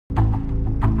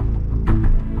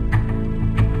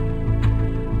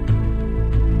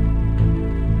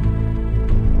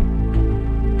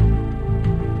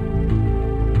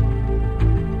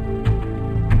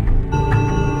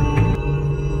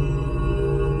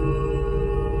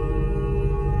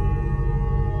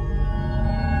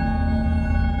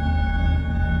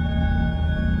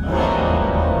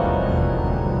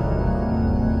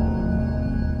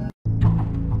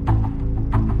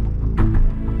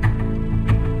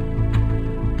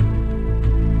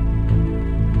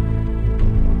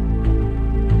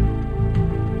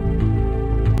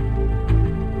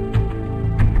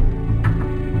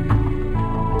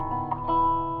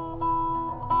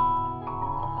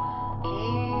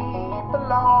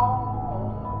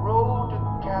long road to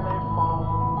California.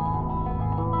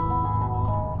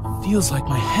 Feels like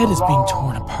my head is being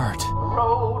torn apart.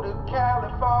 Road to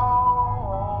California.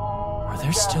 Are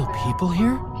there still people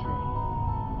here?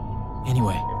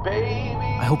 Anyway,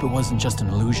 I hope it wasn't just an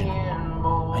illusion.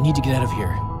 I need to get out of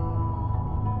here.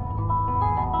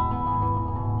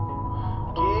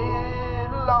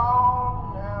 Get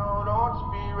along now, don't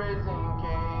be raising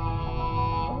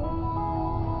Cain.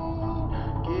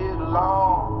 Get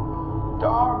along,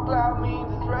 dark cloud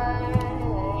means it's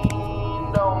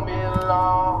rain. Don't be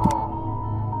long.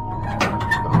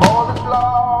 The more that's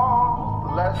lost,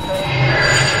 the less they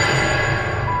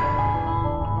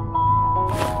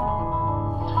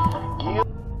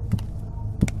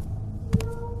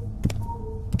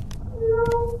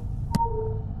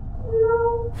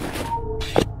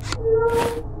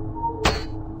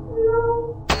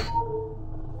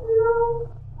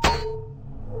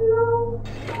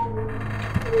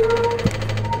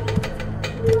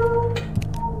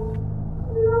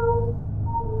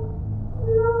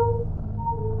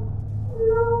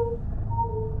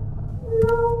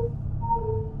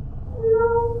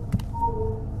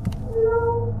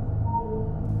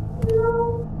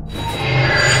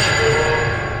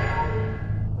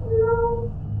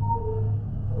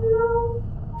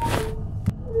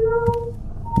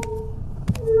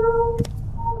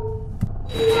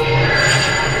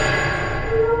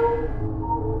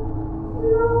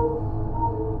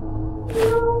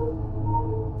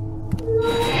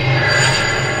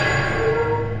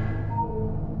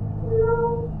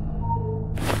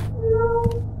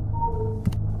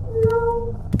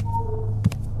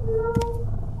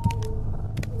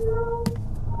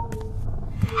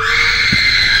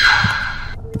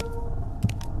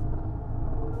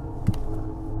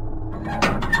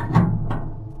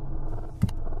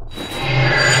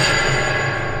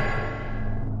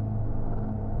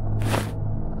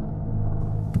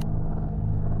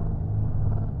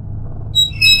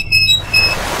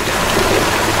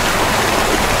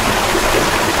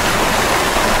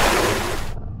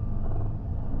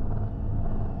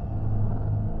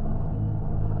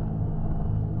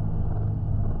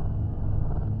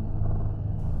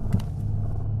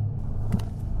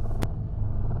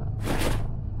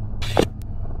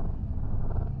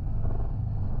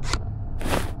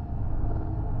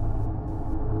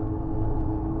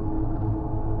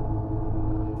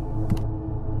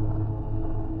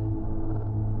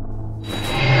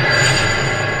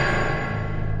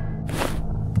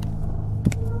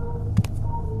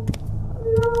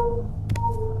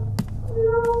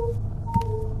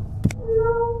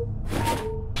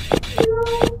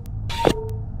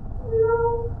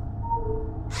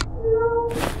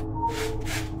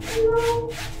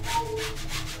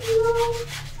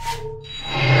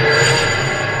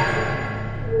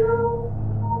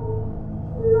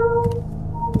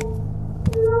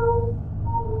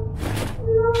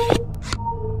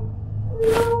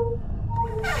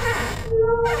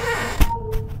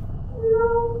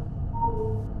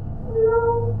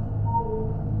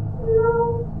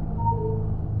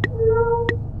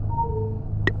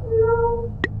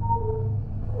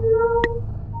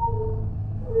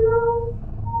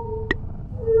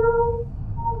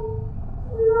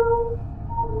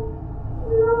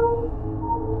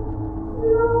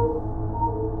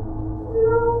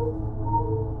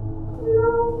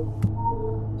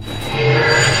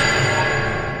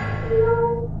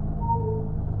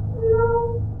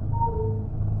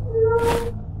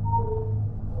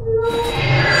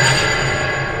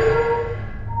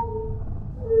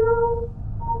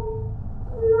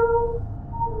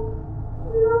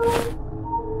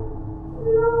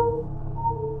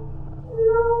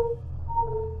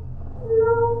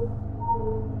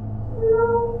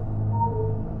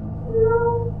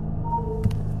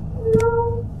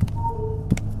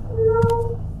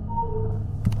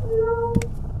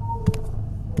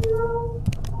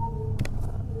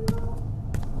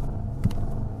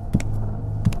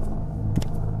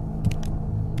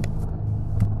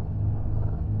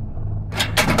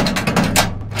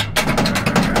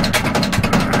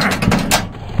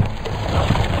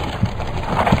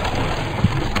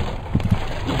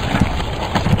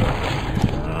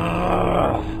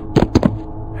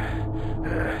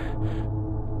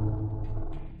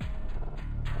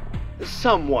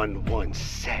Someone once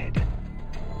said,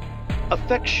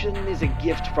 affection is a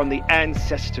gift from the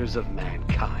ancestors of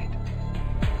mankind.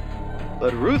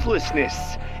 But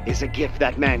ruthlessness is a gift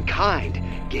that mankind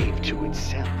gave to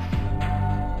itself.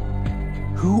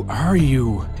 Who are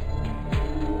you?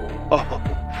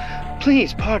 Oh,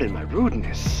 please pardon my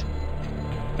rudeness.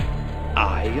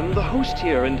 I am the host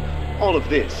here, and all of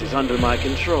this is under my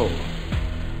control.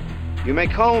 You may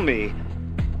call me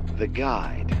the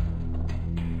Guide.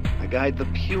 I guide the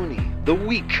puny, the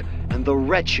weak, and the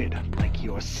wretched like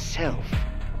yourself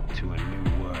to a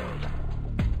new world.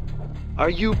 Are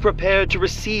you prepared to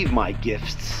receive my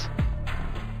gifts?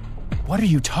 What are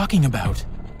you talking about?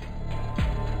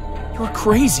 You're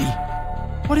crazy.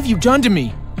 What have you done to me?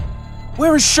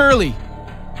 Where is Shirley?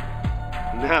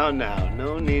 Now,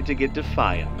 no need to get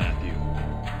defiant, Matthew.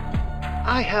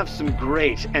 I have some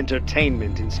great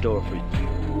entertainment in store for you.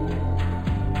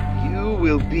 You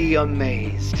will be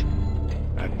amazed.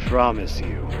 I promise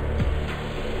you.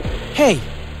 Hey!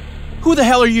 Who the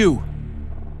hell are you?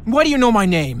 Why do you know my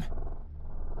name?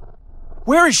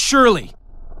 Where is Shirley?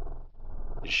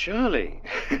 Shirley?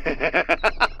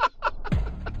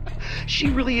 She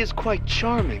really is quite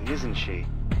charming, isn't she?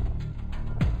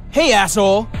 Hey,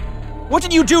 asshole! What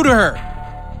did you do to her?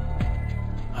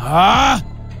 Ah!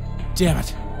 Damn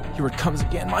it. Here it comes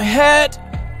again, my head!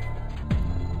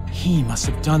 He must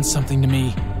have done something to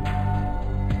me.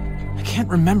 I can't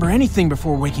remember anything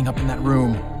before waking up in that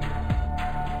room.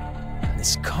 And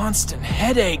this constant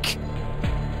headache.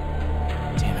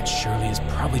 Damn it, Shirley is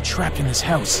probably trapped in this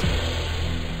house.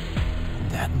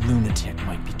 And that lunatic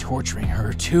might be torturing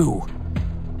her, too.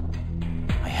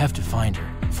 I have to find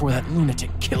her before that lunatic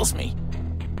kills me.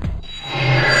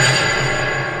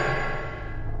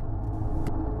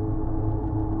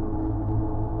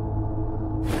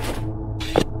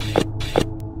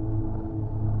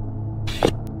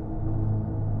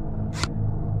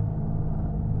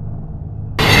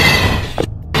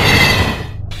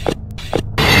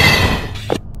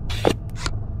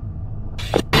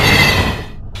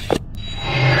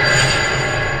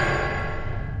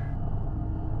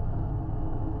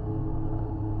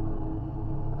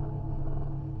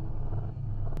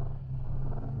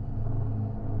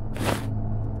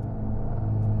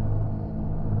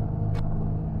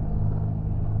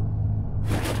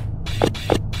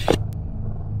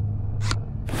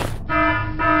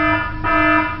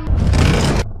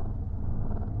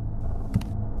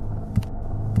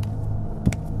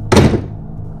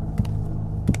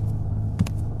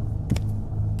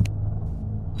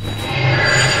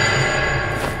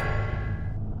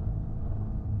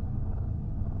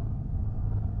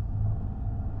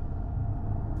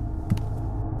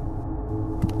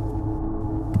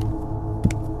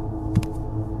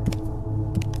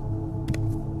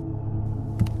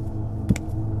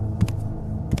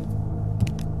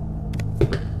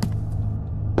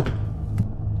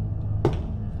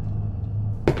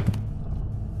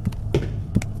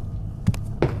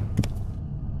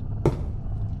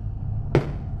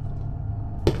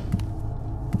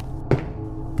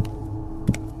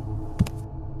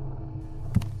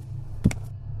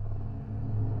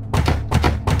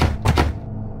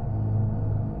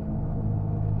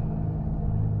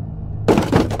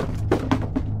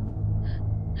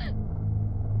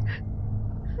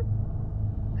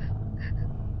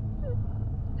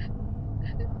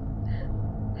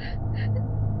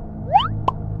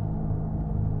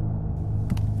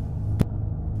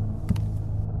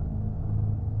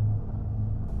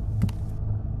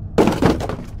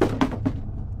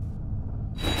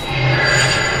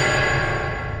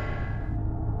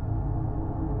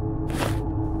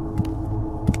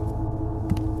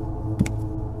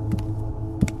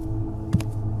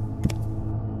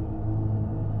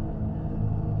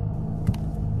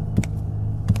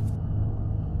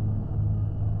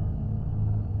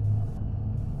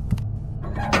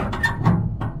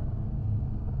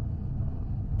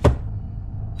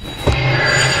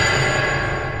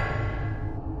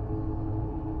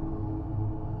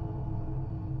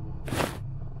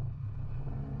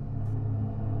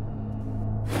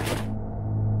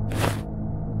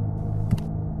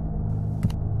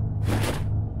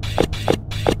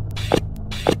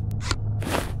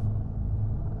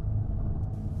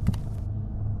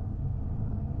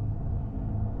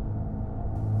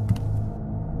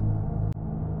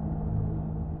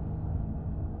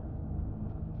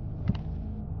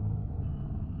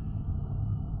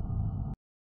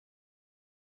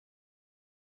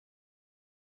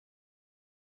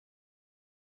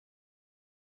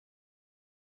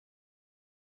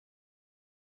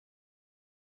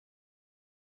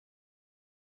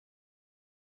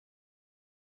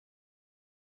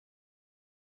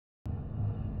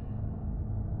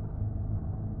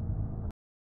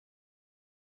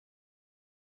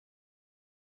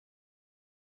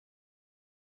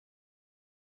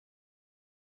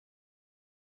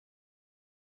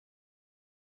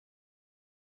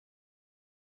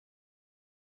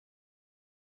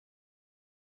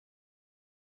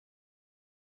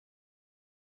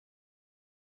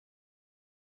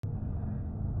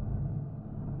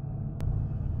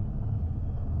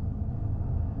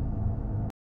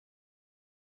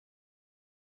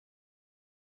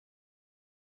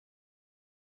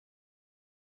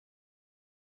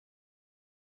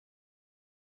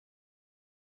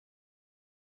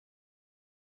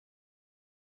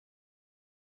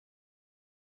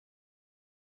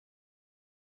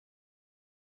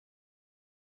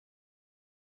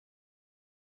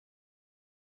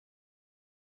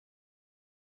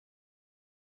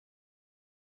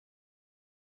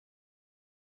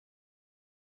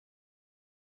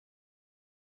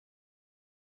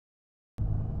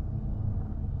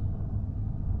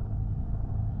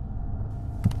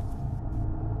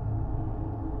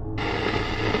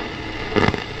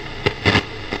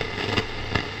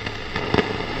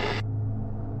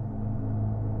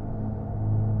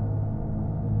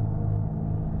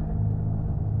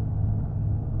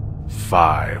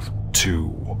 5,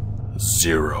 2,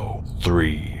 0,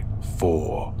 3,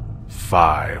 4,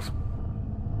 5.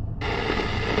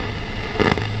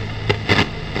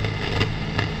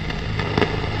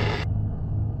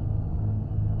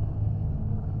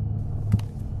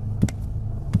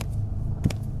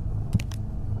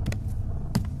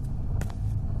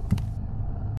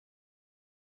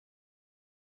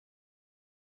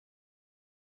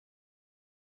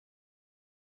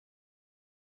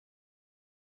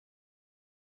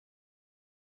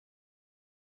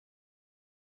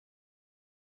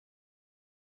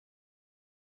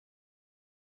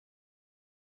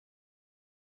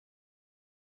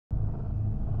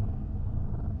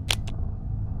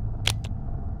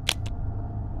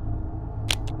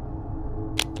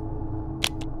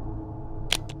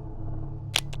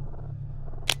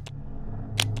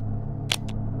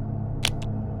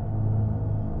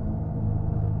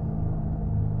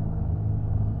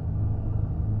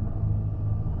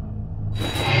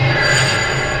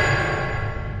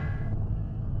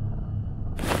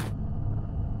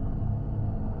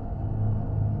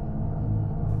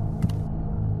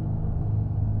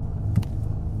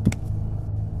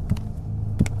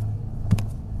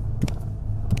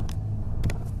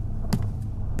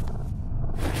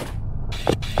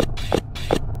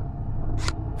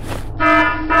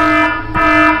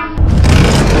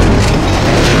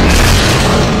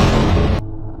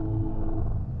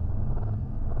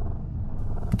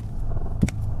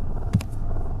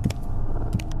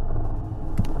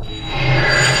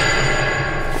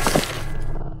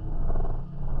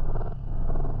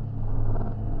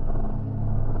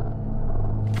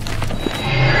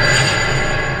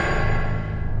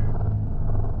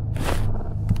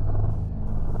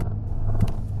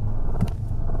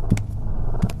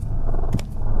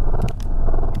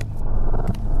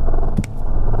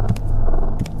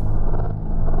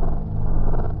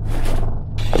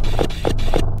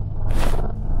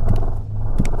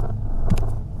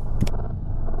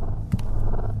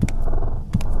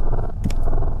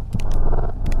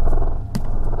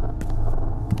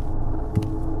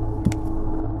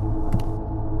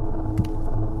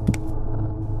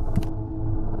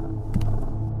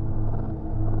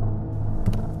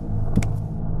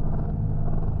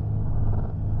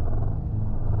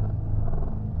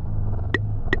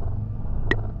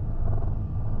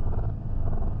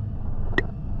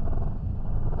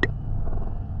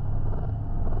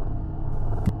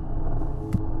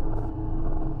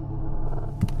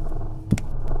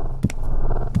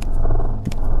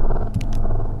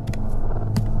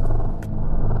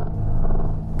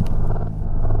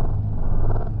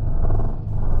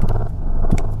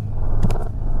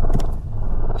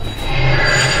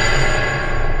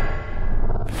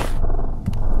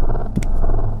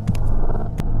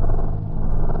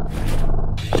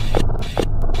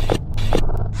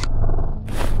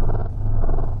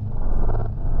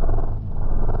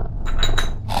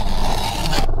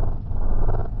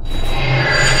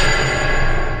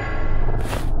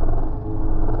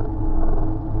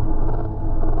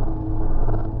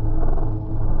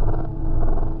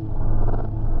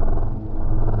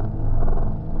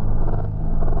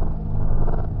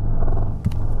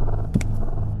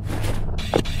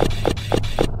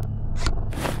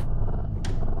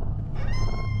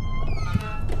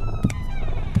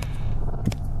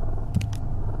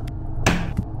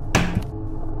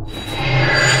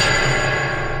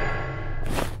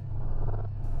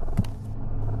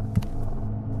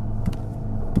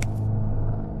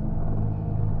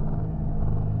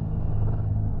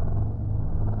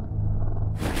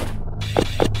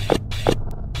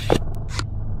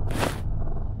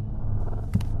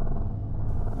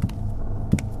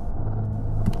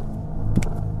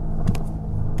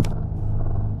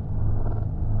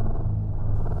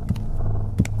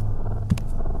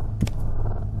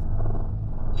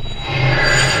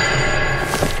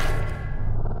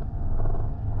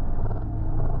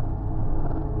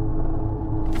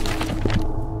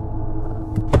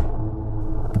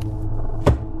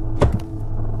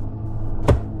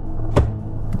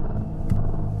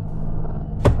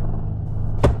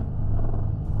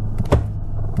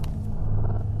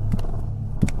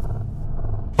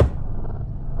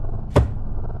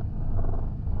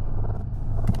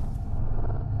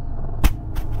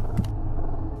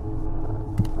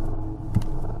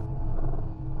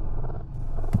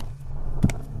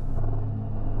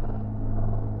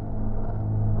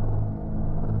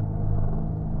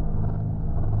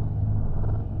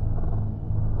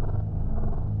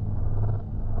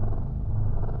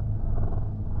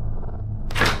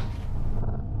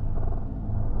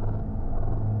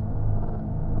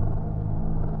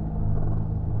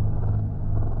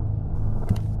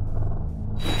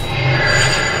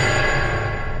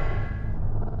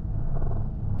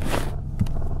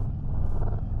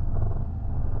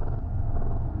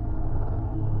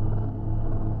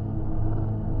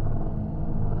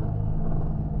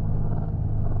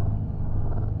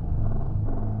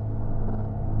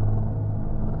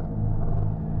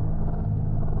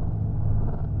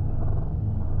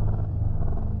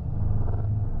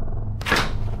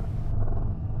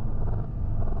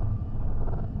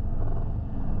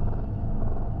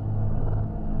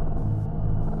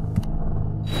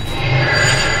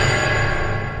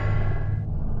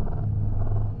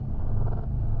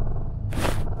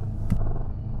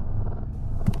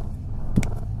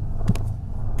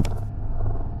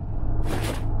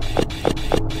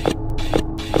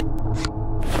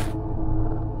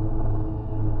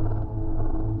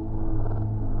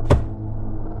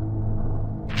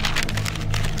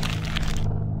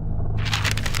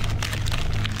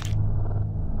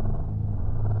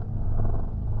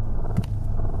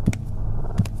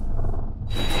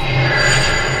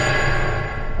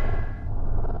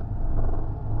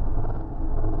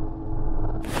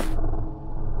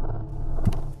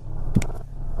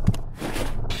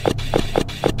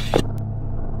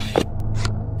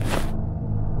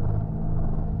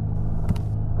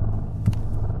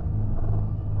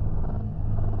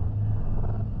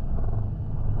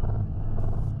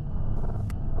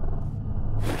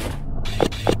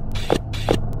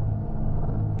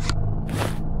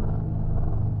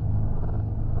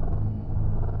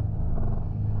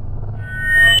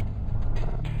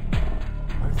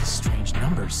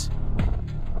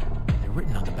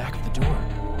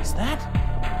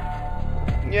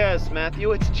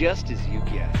 Matthew, it's just as you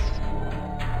guessed.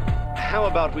 How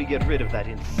about we get rid of that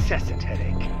incessant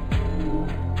headache?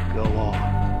 Go on.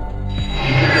 You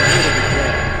can get rid of it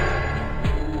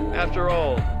then. After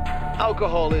all,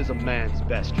 alcohol is a man's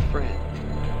best friend.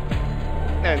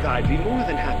 And I'd be more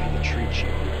than happy to treat you.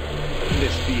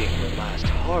 This being your last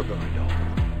harbor and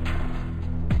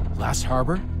all. Last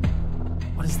harbor?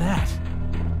 What is that?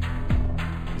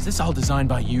 Is this all designed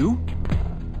by you?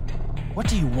 What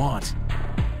do you want?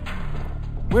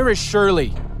 Where is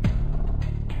Shirley?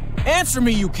 Answer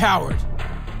me, you coward!